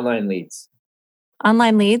 Online leads.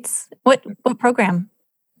 Online leads? What program?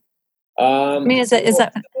 Is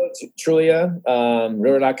that Trulia,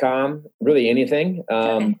 Realtor.com, really anything.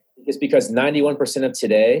 It's because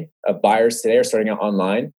 91% of buyers today are starting out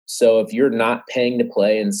online. So if you're not paying to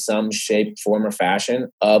play in some shape, form, or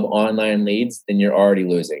fashion of online leads, then you're already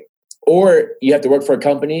losing. Or you have to work for a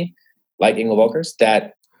company like Engel Volkers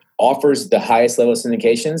that offers the highest level of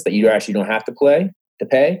syndications that you actually don't have to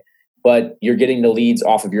pay, but you're getting the leads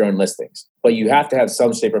off of your own listings. But you have to have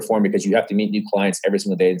some shape or form because you have to meet new clients every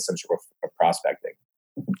single day in some sort of prospecting.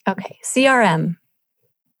 Okay. CRM.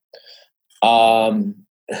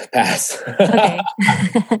 Pass. Okay.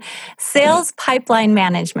 Sales pipeline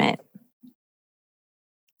management.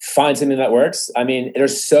 Find something that works.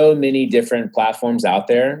 There's so many different platforms out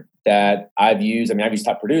there that I've used. I've used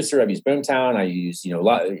Top Producer, I've used Boomtown, I use,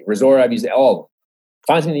 Resort, I've used all.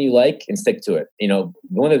 Find something you like and stick to it.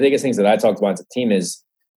 One of the biggest things that I talked about as a team is,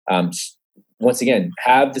 once again,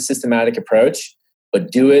 have the systematic approach,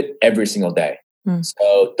 but do it every single day.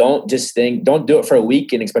 So don't do it for a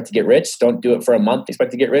week and expect to get rich. Don't do it for a month,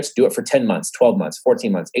 expect to get rich. Do it for 10 months, 12 months,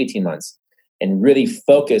 14 months, 18 months, and really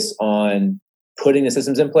focus on putting the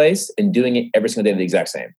systems in place and doing it every single day the exact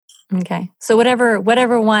same. Okay. So whatever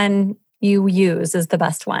one you use is the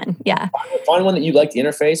best one. Yeah. Find one that you like the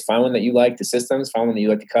interface, find one that you like the systems, find one that you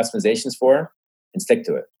like the customizations for, and stick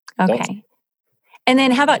to it. Okay. And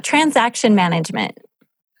then how about transaction management?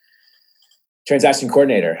 Transaction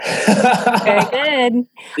coordinator. Very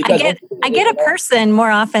good. I get a person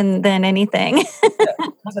more often than anything.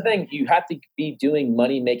 That's the thing. You have to be doing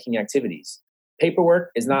money-making activities.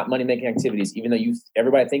 Paperwork is not money-making activities, even though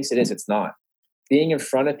everybody thinks it is. It's not. Being in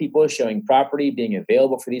front of people, showing property, being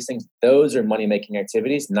available for these things, those are money-making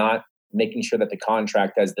activities, not making sure that the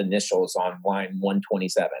contract has the initials on line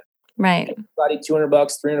 127. Right. Everybody, $200,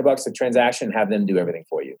 $300 a transaction, have them do everything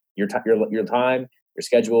for you. Your time, your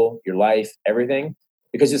schedule, your life, everything.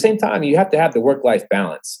 Because at the same time, you have to have the work-life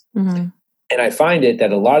balance. Mm-hmm. And I find it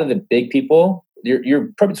that a lot of the big people, you're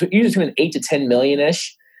probably between 8 to 10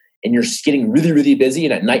 million-ish, and you're getting really, really busy.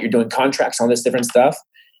 And at night, you're doing contracts on this different stuff.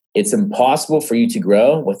 It's impossible for you to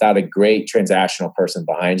grow without a great transactional person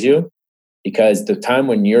behind you, because the time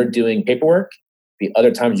when you're doing paperwork, the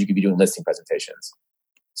other times you could be doing listing presentations.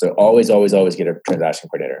 So always, always, always get a transaction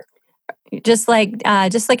coordinator. Just like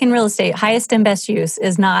in real estate, highest and best use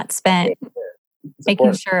is not spent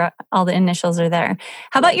making sure all the initials are there.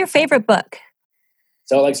 How about your favorite book?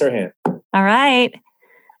 Sell Like Sirhan. All right.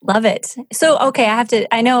 Love it. So, okay,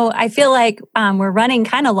 I feel like we're running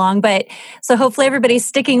kind of long, but so hopefully everybody's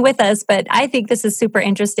sticking with us, but I think this is super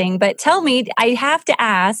interesting. But tell me, I have to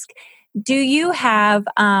ask, do you have,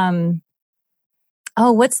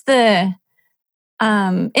 what's the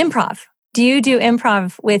improv? Do you do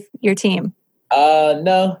improv with your team?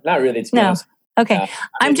 No, not really. To be honest. Okay.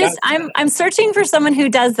 I'm searching for someone who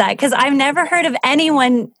does that, because I've never heard of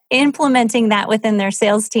anyone implementing that within their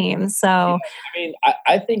sales team. So,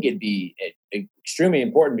 I think it'd be extremely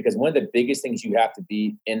important, because one of the biggest things you have to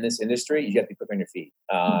be in this industry, you have to be quick on your feet.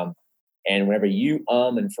 And whenever you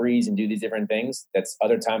and freeze and do these different things, that's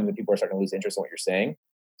other times when people are starting to lose interest in what you're saying.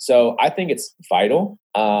 So I think it's vital.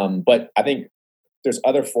 But I think there's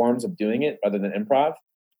other forms of doing it other than improv.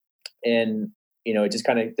 And it just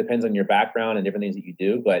kind of depends on your background and different things that you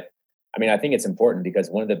do. But I think it's important, because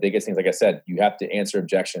one of the biggest things, like I said, you have to answer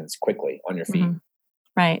objections quickly on your feet. Mm-hmm.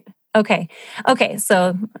 Right. Okay.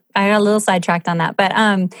 So I got a little sidetracked on that, but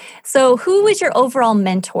so who was your overall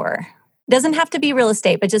mentor? Doesn't have to be real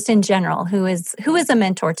estate, but just in general, who is a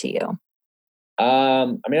mentor to you?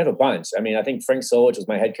 I have a bunch. I think Frank Solich was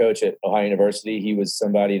my head coach at Ohio University. He was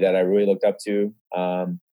somebody that I really looked up to.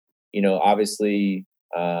 Obviously,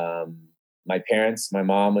 my parents, my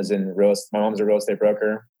mom was a real estate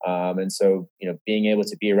broker. And so, being able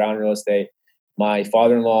to be around real estate. My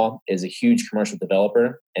father-in-law is a huge commercial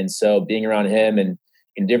developer. And so being around him and,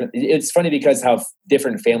 in different. It's funny because how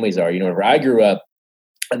different families are. Where I grew up,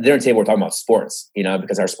 at the dinner table, we're talking about sports,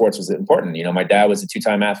 because our sports was important. My dad was a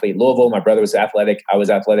 2-time athlete, Louisville. My brother was athletic. I was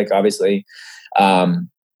athletic, obviously.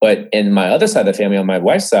 But in my other side of the family, on my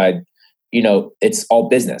wife's side, it's all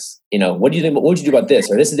business. What do you think? What would you do about this?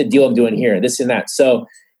 Or this is the deal I'm doing here, this and that. So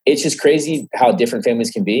it's just crazy how different families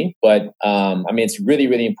can be. But it's really,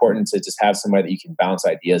 really important to just have somebody that you can bounce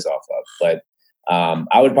ideas off of. But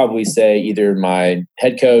I would probably say either my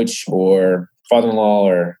head coach or father-in-law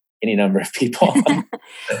or any number of people.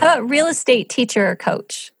 How about real estate teacher or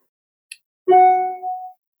coach?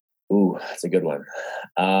 Ooh, that's a good one.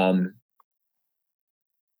 I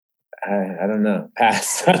don't know.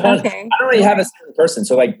 Pass. I don't really have a certain person.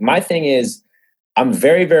 So like my thing is I'm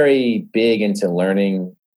very, very big into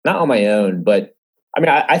learning, not on my own, but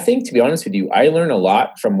I think, to be honest with you, I learn a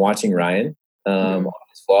lot from watching Ryan on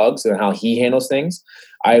his vlogs and how he handles things.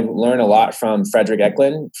 I learn a lot from Frederick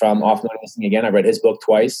Eklund from Off Noticing Again. I read his book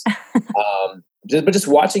twice. Just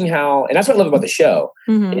watching how, and that's what I love about the show.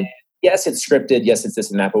 Yes, it's scripted. Yes, it's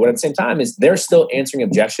this and that. But at the same time is they're still answering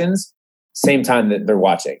objections, same time that they're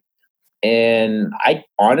watching. And I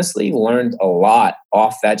honestly learned a lot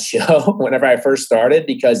off that show whenever I first started,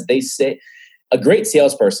 because they say a great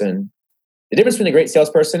salesperson, the difference between a great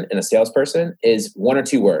salesperson and a salesperson is one or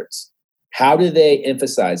two words. How do they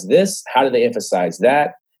emphasize this? How do they emphasize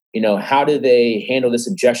that? How do they handle this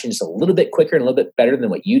objection just a little bit quicker and a little bit better than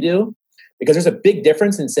what you do? Because there's a big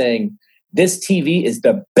difference in saying this TV is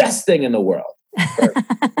the best thing in the world.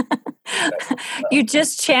 You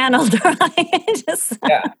just channeled, right?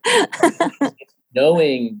 Yeah.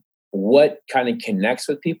 Knowing what kind of connects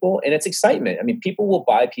with people, and it's excitement. People will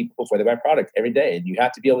buy people before they buy product every day. And you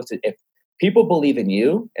have to be able to, if people believe in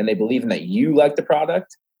you and they believe in that you like the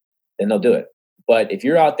product, then they'll do it. But if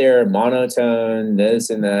you're out there monotone, this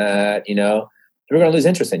and that, they're going to lose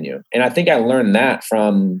interest in you. And I think I learned that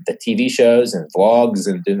from the TV shows and vlogs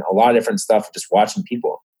and doing a lot of different stuff, just watching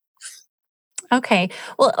people. Okay.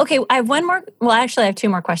 Well, I have one more. Well, actually, I have two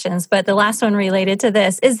more questions, but the last one related to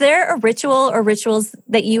this. Is there a ritual or rituals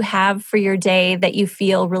that you have for your day that you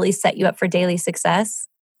feel really set you up for daily success?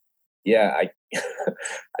 Yeah, I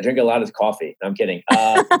drink a lot of coffee. No, I'm kidding.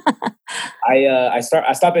 I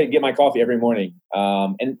stop and get my coffee every morning.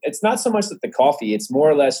 And it's not so much that the coffee, it's more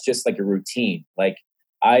or less just like a routine. Like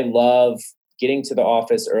I love getting to the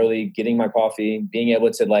office early, getting my coffee, being able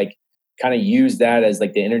to kind of use that as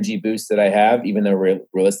like the energy boost that I have, even though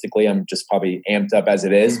realistically I'm just probably amped up as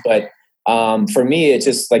it is. But for me, it's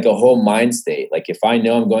just like a whole mind state. Like if I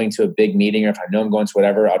know I'm going to a big meeting or if I know I'm going to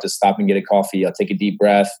whatever, I'll just stop and get a coffee. I'll take a deep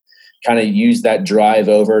breath, kind of use that drive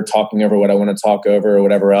over, talking over what I want to talk over or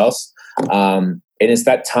whatever else. And it's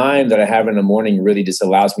that time that I have in the morning really just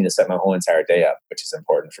allows me to set my whole entire day up, which is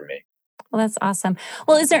important for me. Well, that's awesome.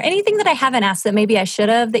 Well, is there anything that I haven't asked that maybe I should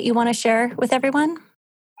have that you want to share with everyone?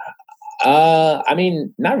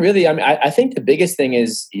 Not really. I think the biggest thing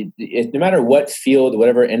is no matter what field,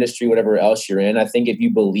 whatever industry, whatever else you're in, I think if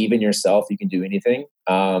you believe in yourself, you can do anything.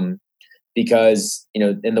 Because,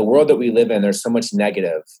 in the world that we live in, there's so much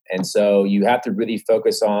negative. And so you have to really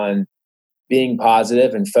focus on being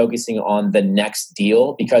positive and focusing on the next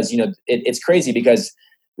deal, because, it's crazy because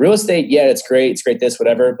real estate, yeah, it's great. It's great. This,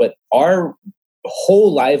 whatever. But our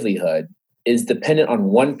whole livelihood is dependent on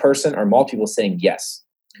one person or multiple people saying yes.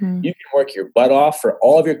 You can work your butt off for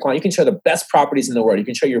all of your clients. You can show the best properties in the world. You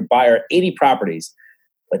can show your buyer 80 properties,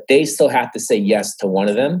 but they still have to say yes to one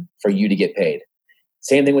of them for you to get paid.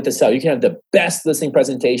 Same thing with the seller. You can have the best listing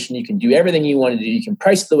presentation. You can do everything you want to do. You can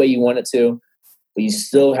price it the way you want it to, but you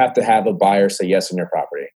still have to have a buyer say yes on your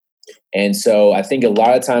property. And so I think a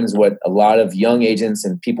lot of times what a lot of young agents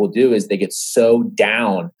and people do is they get so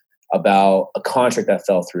down about a contract that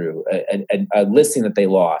fell through, a listing that they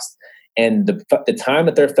lost. And the time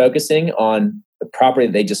that they're focusing on the property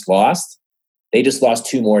that they just lost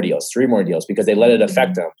 2 more deals, 3 more deals because they let it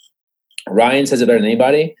affect them. Ryan says it better than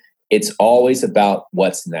anybody. It's always about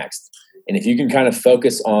what's next. And if you can kind of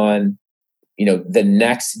focus on, the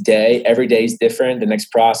next day, every day is different, the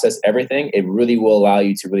next process, everything, it really will allow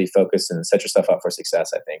you to really focus and set yourself up for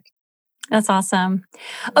success, I think. That's awesome.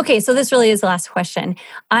 Okay, so this really is the last question.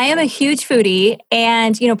 I am a huge foodie,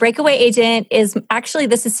 and Breakaway Agent is actually,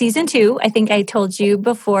 this is season 2. I think I told you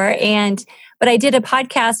before, but I did a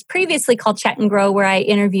podcast previously called Chat and Grow where I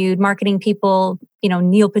interviewed marketing people,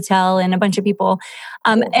 Neil Patel and a bunch of people.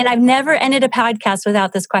 And I've never ended a podcast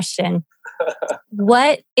without this question.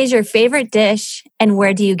 What is your favorite dish, and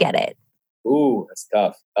where do you get it? Ooh, that's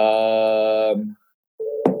tough.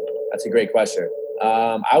 That's a great question.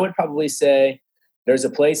 I would probably say there's a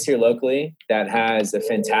place here locally that has a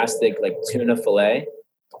fantastic tuna fillet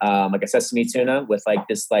like a sesame tuna with like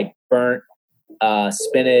this like burnt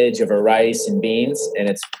spinach over rice and beans, and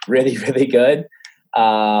it's really, really good.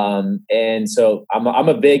 And so I'm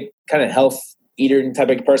a big kind of health eater type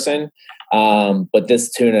of person. But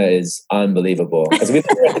this tuna is unbelievable because we're at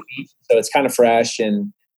the beach, so it's kind of fresh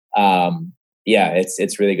and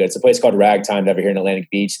it's really good. It's a place called Ragtime over here in Atlantic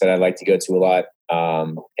Beach that I like to go to a lot,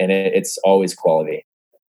 and it's always quality.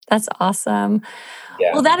 That's awesome.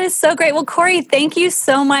 Yeah. Well, that is so great. Well, Corey, thank you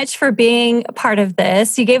so much for being a part of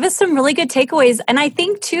this. You gave us some really good takeaways. And I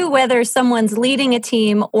think too, whether someone's leading a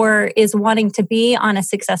team or is wanting to be on a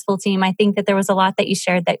successful team, I think that there was a lot that you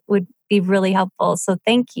shared that would be really helpful. So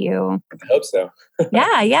thank you. I hope so.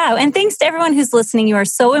 Yeah. And thanks to everyone who's listening. You are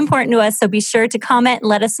so important to us. So be sure to comment and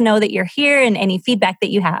let us know that you're here and any feedback that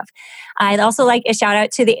you have. I'd also like a shout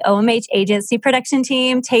out to the OMH Agency production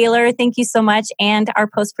team. Taylor, thank you so much. And our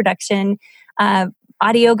post-production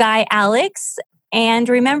audio guy, Alex. And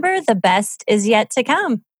remember, the best is yet to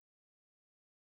come.